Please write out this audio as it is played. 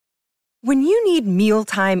When you need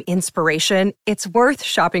mealtime inspiration, it's worth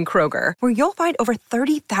shopping Kroger, where you'll find over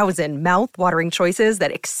 30,000 mouth-watering choices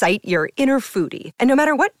that excite your inner foodie. And no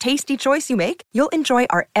matter what tasty choice you make, you'll enjoy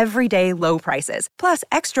our everyday low prices, plus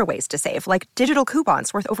extra ways to save, like digital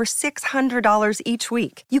coupons worth over $600 each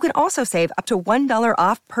week. You can also save up to $1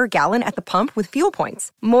 off per gallon at the pump with fuel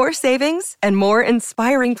points. More savings and more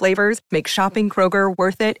inspiring flavors make shopping Kroger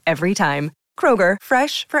worth it every time. Kroger,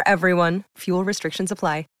 fresh for everyone. Fuel restrictions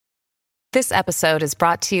apply. This episode is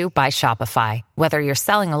brought to you by Shopify. Whether you're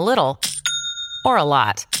selling a little or a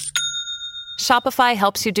lot, Shopify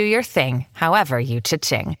helps you do your thing, however you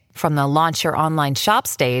cha-ching. From the launch your online shop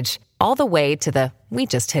stage, all the way to the we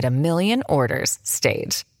just hit 1 million orders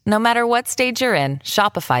stage. No matter what stage you're in,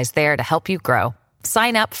 Shopify's there to help you grow.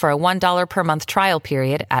 Sign up for a $1 per month trial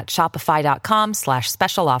period at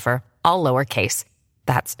shopify.com/special offer, all lowercase.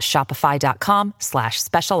 That's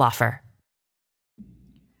shopify.com/special offer.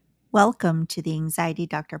 Welcome to the Anxiety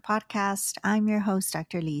Doctor podcast. I'm your host,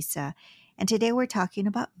 Dr. Lisa, and today we're talking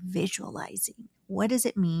about visualizing. What does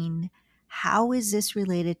it mean? How is this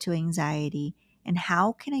related to anxiety? And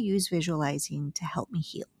how can I use visualizing to help me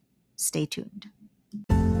heal? Stay tuned.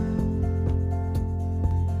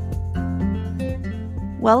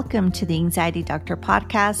 Welcome to the Anxiety Doctor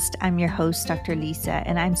podcast. I'm your host, Dr. Lisa,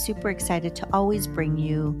 and I'm super excited to always bring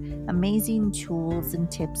you amazing tools and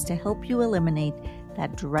tips to help you eliminate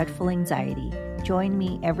that dreadful anxiety. Join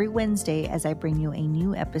me every Wednesday as I bring you a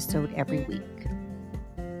new episode every week.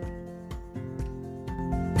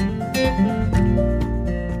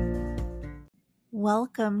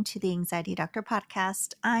 Welcome to the Anxiety Doctor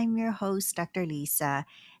podcast. I'm your host, Dr. Lisa,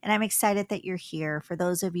 and I'm excited that you're here. For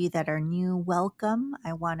those of you that are new, welcome.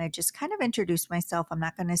 I want to just kind of introduce myself. I'm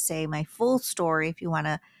not going to say my full story. If you want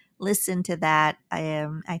to listen to that,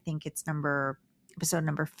 I think it's episode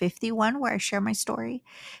number 51, where I share my story.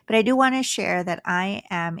 But I do want to share that I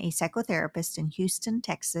am a psychotherapist in Houston,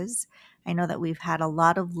 Texas. I know that we've had a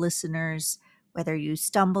lot of listeners, whether you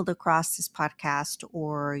stumbled across this podcast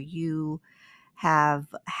or you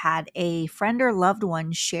have had a friend or loved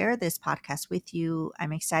one share this podcast with you.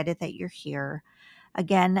 I'm excited that you're here.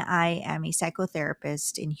 Again, I am a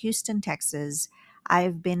psychotherapist in Houston, Texas.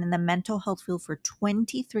 I've been in the mental health field for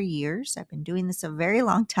 23 years. I've been doing this a very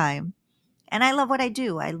long time. And I love what I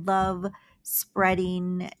do. I love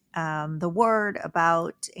spreading the word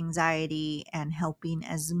about anxiety and helping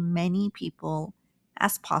as many people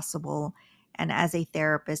as possible. And as a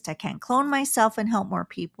therapist, I can't clone myself and help more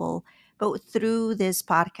people. But through this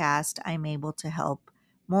podcast, I'm able to help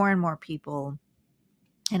more and more people.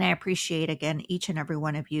 And I appreciate, again, each and every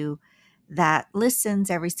one of you that listens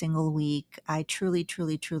every single week. I truly,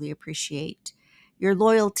 truly, truly appreciate your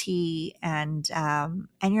loyalty and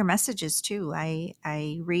your messages too.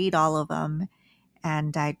 I read all of them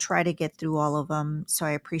and I try to get through all of them. So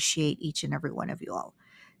I appreciate each and every one of you all.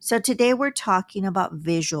 So today we're talking about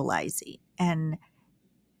visualizing, and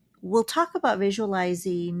we'll talk about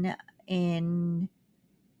visualizing in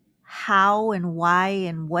how and why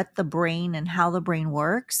and what the brain and how the brain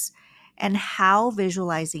works and how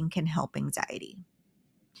visualizing can help anxiety.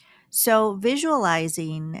 So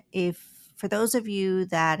visualizing, for those of you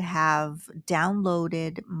that have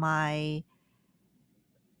downloaded my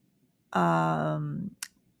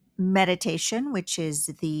meditation, which is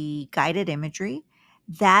the guided imagery,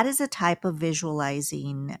 that is a type of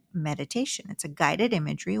visualizing meditation. It's a guided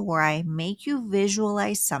imagery where I make you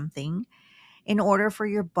visualize something in order for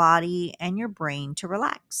your body and your brain to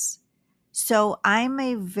relax. So I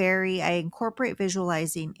incorporate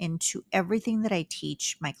visualizing into everything that I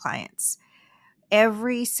teach my clients.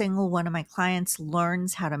 Every single one of my clients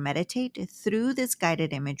learns how to meditate through this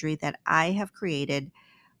guided imagery that I have created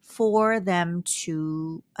for them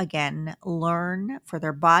to, again, learn, for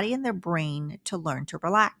their body and their brain to learn to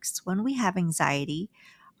relax. When we have anxiety,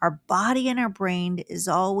 our body and our brain is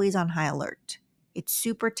always on high alert. It's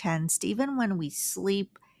super tensed. Even when we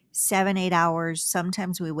sleep 7-8 hours,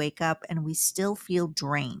 sometimes we wake up and we still feel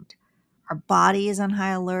drained. Our body is on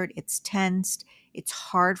high alert. It's tensed. It's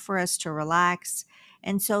hard for us to relax.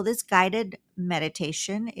 And so this guided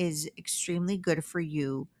meditation is extremely good for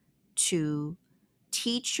you to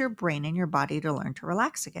teach your brain and your body to learn to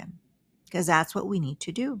relax again, because that's what we need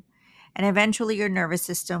to do. And eventually your nervous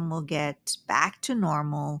system will get back to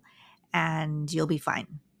normal and you'll be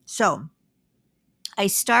fine. So I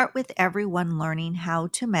start with everyone learning how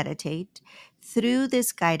to meditate through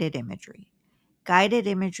this guided imagery. Guided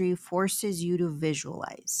imagery forces you to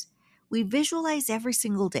visualize. We visualize every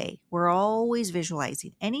single day. We're always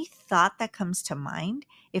visualizing. Any thought that comes to mind,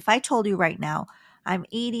 if I told you right now, I'm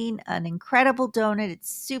eating an incredible donut, it's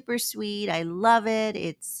super sweet, I love it,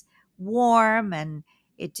 it's warm, and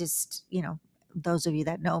it just, those of you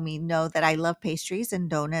that know me know that I love pastries, and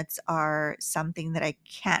donuts are something that I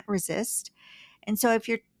can't resist. And so if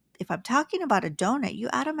I'm talking about a donut, you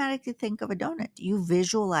automatically think of a donut. You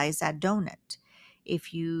visualize that donut.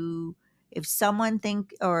 If you if someone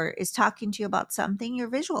think or is talking to you about something, you're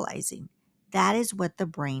visualizing. That is what the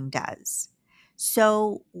brain does.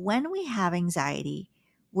 So when we have anxiety,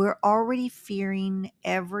 we're already fearing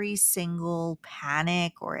every single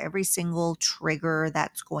panic or every single trigger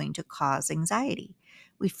that's going to cause anxiety.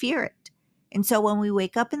 We fear it. And so when we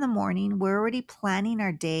wake up in the morning, we're already planning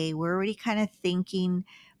our day. We're already kind of thinking.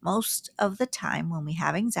 Most of the time when we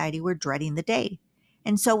have anxiety, we're dreading the day.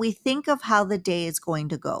 And so we think of how the day is going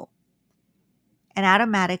to go. And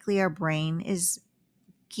automatically our brain is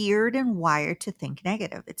geared and wired to think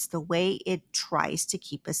negative. It's the way it tries to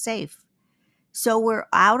keep us safe. So we're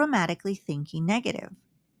automatically thinking negative.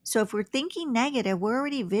 So if we're thinking negative, we're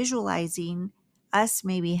already visualizing us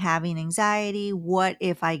maybe having anxiety. What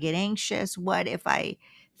if I get anxious? What if I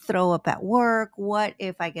throw up at work? What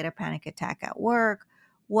if I get a panic attack at work?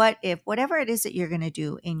 What if, whatever it is that you're going to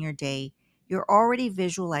do in your day, you're already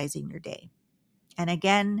visualizing your day. And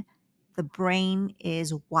again, the brain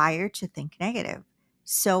is wired to think negative.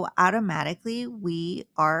 So automatically we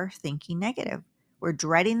are thinking negative. We're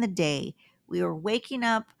dreading the day. We are waking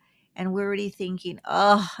up and we're already thinking,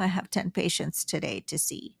 oh, I have 10 patients today to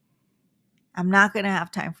see. I'm not going to have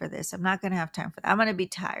time for this. I'm not going to have time for that. I'm going to be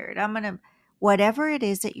tired. Whatever it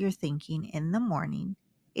is that you're thinking in the morning,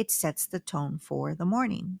 it sets the tone for the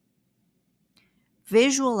morning.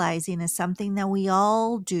 Visualizing is something that we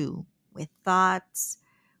all do with thoughts,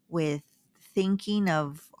 with thinking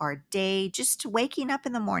of our day, just waking up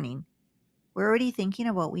in the morning. We're already thinking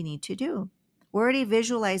of what we need to do. We're already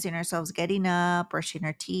visualizing ourselves getting up, brushing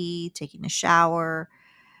our teeth, taking a shower.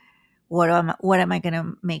 What am I going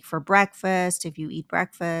to make for breakfast if you eat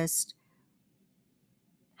breakfast?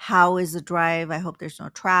 How is the drive? I hope there's no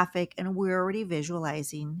traffic. And we're already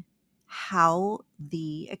visualizing how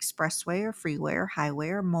the expressway or freeway or highway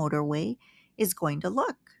or motorway is going to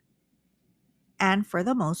look. And for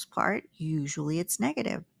the most part, usually it's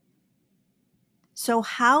negative. So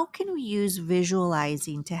how can we use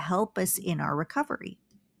visualizing to help us in our recovery?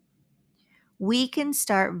 We can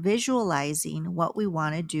start visualizing what we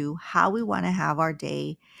want to do, how we want to have our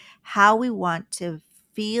day, how we want to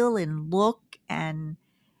feel and look and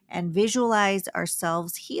visualize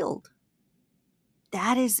ourselves healed.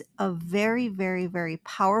 That is a very, very, very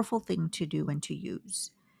powerful thing to do and to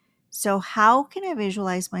use. So how can I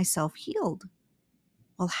visualize myself healed?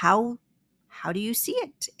 Well, how do you see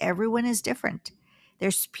it? Everyone is different.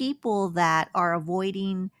 There's people that are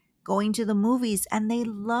avoiding going to the movies and they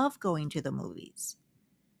love going to the movies.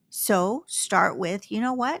 So start with, you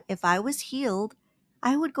know what? If I was healed,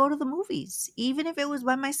 I would go to the movies, even if it was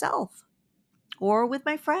by myself or with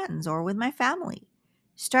my friends or with my family.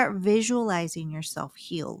 Start visualizing yourself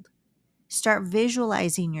healed. Start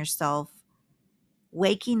visualizing yourself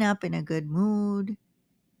waking up in a good mood,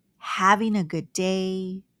 having a good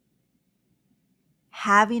day,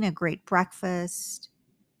 having a great breakfast.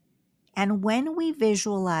 And when we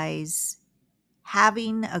visualize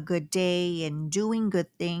having a good day and doing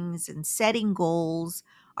good things and setting goals,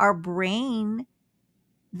 our brain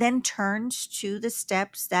then turns to the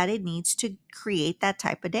steps that it needs to create that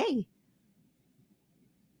type of day.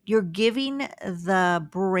 You're giving the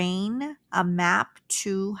brain a map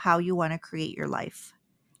to how you want to create your life,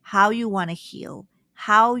 how you want to heal,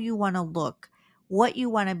 how you want to look, what you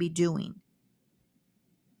want to be doing.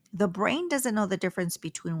 The brain doesn't know the difference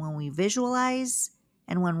between when we visualize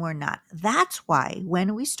and when we're not. That's why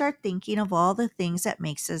when we start thinking of all the things that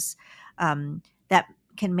makes us that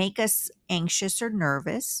can make us anxious or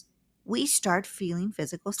nervous, we start feeling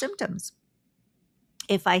physical symptoms.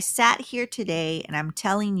 If I sat here today and I'm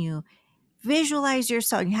telling you, visualize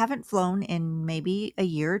yourself, you haven't flown in maybe a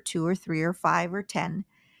year or 2 or 3 or 5 or 10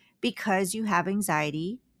 because you have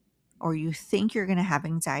anxiety or you think you're going to have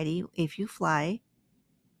anxiety if you fly.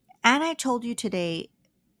 And I told you today,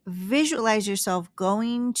 visualize yourself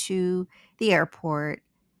going to the airport,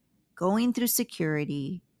 going through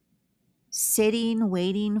security, sitting,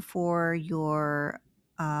 waiting for your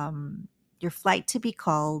flight to be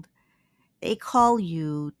called. They call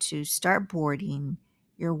you to start boarding.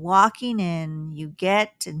 You're walking in, you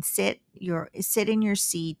get and sit in your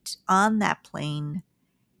seat on that plane.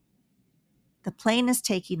 The plane is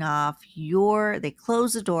taking off. They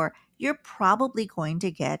close the door. You're probably going to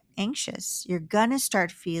get anxious. You're going to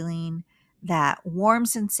start feeling that warm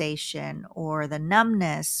sensation or the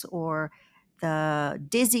numbness or the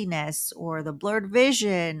dizziness or the blurred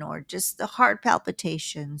vision or just the heart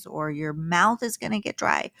palpitations or your mouth is going to get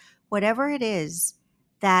dry, whatever it is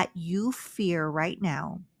that you fear right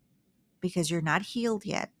now because you're not healed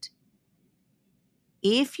yet,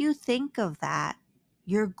 if you think of that,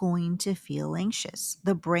 you're going to feel anxious.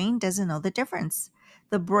 The brain doesn't know the difference.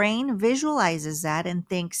 The brain visualizes that and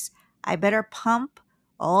thinks, I better pump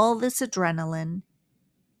all this adrenaline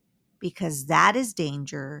because that is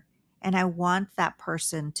danger and I want that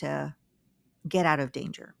person to get out of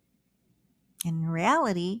danger. In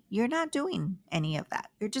reality, you're not doing any of that.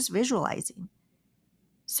 You're just visualizing.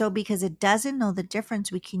 So because it doesn't know the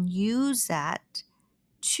difference, we can use that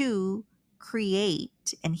to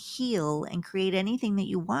create and heal and create anything that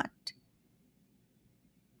you want.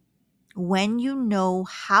 When you know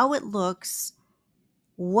how it looks,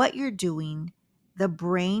 what you're doing, the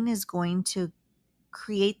brain is going to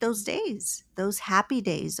create those days, those happy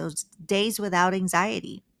days, those days without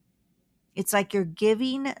anxiety. It's like you're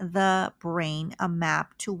giving the brain a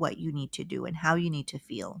map to what you need to do and how you need to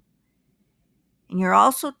feel. And you're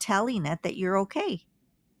also telling it that you're okay.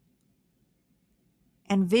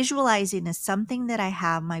 And visualizing is something that I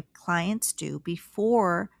have my clients do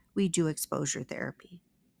before we do exposure therapy.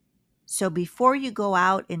 So before you go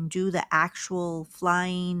out and do the actual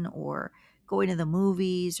flying or going to the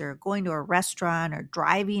movies or going to a restaurant or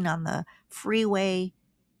driving on the freeway,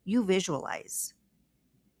 you visualize.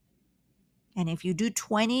 And if you do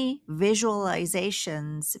 20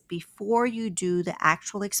 visualizations before you do the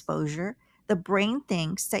actual exposure, the brain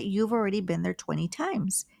thinks that you've already been there 20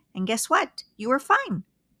 times. And guess what? You were fine.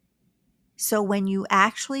 So when you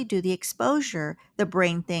actually do the exposure, the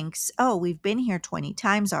brain thinks, oh, we've been here 20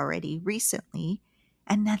 times already recently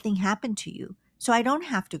and nothing happened to you. So I don't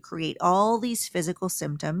have to create all these physical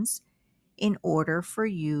symptoms in order for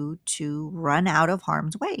you to run out of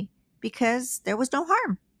harm's way because there was no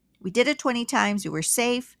harm. We did it 20 times. You were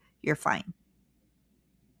safe. You're fine.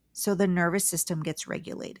 So the nervous system gets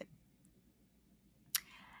regulated.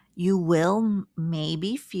 You will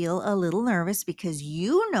maybe feel a little nervous because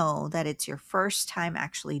you know that it's your first time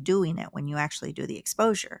actually doing it when you actually do the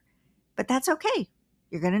exposure. But that's okay.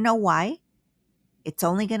 You're going to know why. It's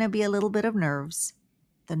only going to be a little bit of nerves,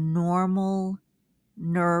 the normal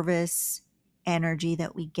nervous energy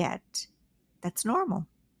that we get. That's normal.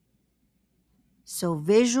 So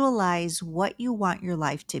visualize what you want your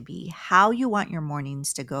life to be, how you want your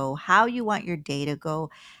mornings to go, how you want your day to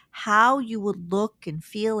go, how you would look and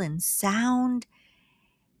feel and sound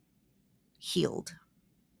healed.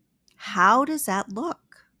 How does that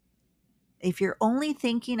look? If you're only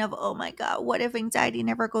thinking of, oh my God, what if anxiety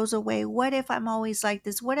never goes away? What if I'm always like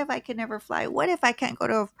this? What if I can never fly? What if I can't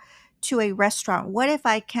go to a restaurant? What if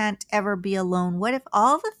I can't ever be alone? What if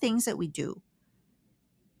all the things that we do?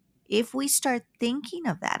 If we start thinking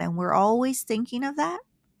of that and we're always thinking of that,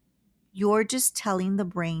 you're just telling the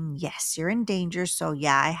brain, yes, you're in danger. So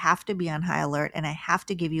yeah, I have to be on high alert and I have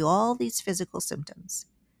to give you all these physical symptoms.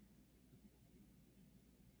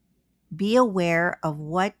 Be aware of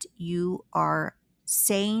what you are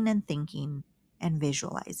saying and thinking and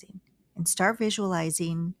visualizing. And start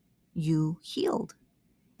visualizing you healed.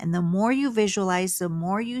 And the more you visualize, the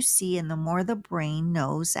more you see and the more the brain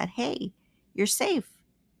knows that, hey, you're safe.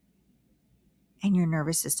 And your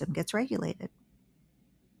nervous system gets regulated.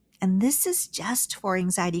 And this is just for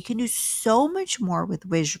anxiety. You can do so much more with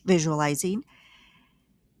visualizing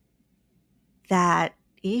that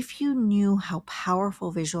if you knew how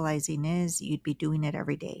powerful visualizing is, you'd be doing it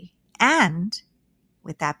every day. And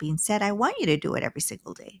with that being said, I want you to do it every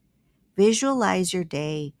single day. Visualize your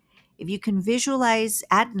day. If you can visualize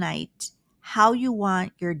at night how you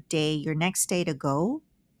want your day, your next day to go,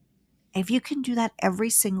 if you can do that every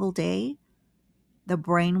single day, the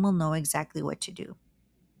brain will know exactly what to do.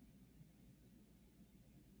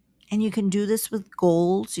 And you can do this with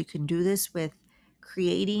goals. You can do this with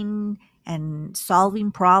creating and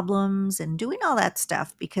solving problems and doing all that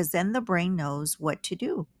stuff because then the brain knows what to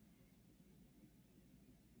do.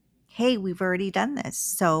 Hey, we've already done this.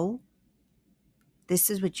 So this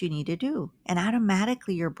is what you need to do. And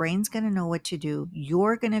automatically your brain's going to know what to do.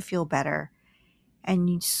 You're going to feel better.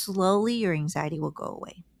 And slowly your anxiety will go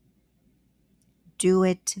away. Do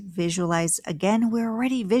it. Visualize. Again, we're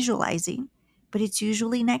already visualizing, but it's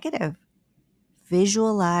usually negative.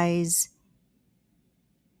 Visualize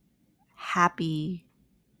happy,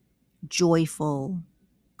 joyful,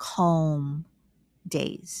 calm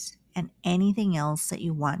days and anything else that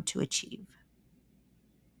you want to achieve.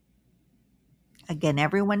 Again,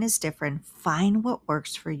 everyone is different. Find what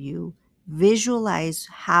works for you. Visualize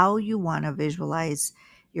how you want to visualize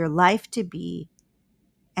your life to be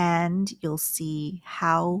and you'll see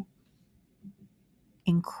how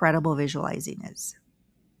incredible visualizing is.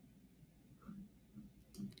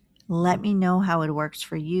 Let me know how it works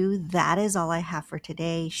for you. That is all I have for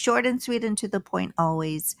today. Short and sweet and to the point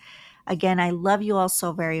always. Again, I love you all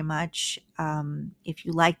so very much. If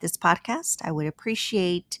you like this podcast, I would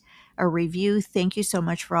appreciate a review. Thank you so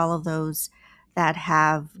much for all of those that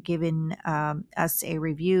have given us a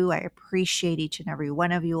review. I appreciate each and every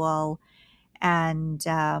one of you all. And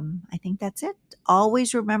I think that's it.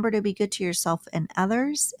 Always remember to be good to yourself and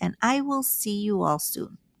others. And I will see you all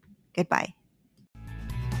soon. Goodbye.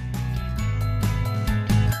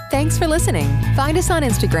 Thanks for listening. Find us on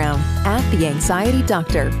Instagram @The Anxiety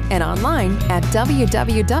Doctor and online at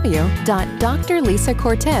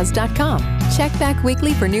www.drlisacortez.com. Check back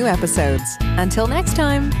weekly for new episodes. Until next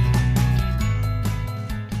time.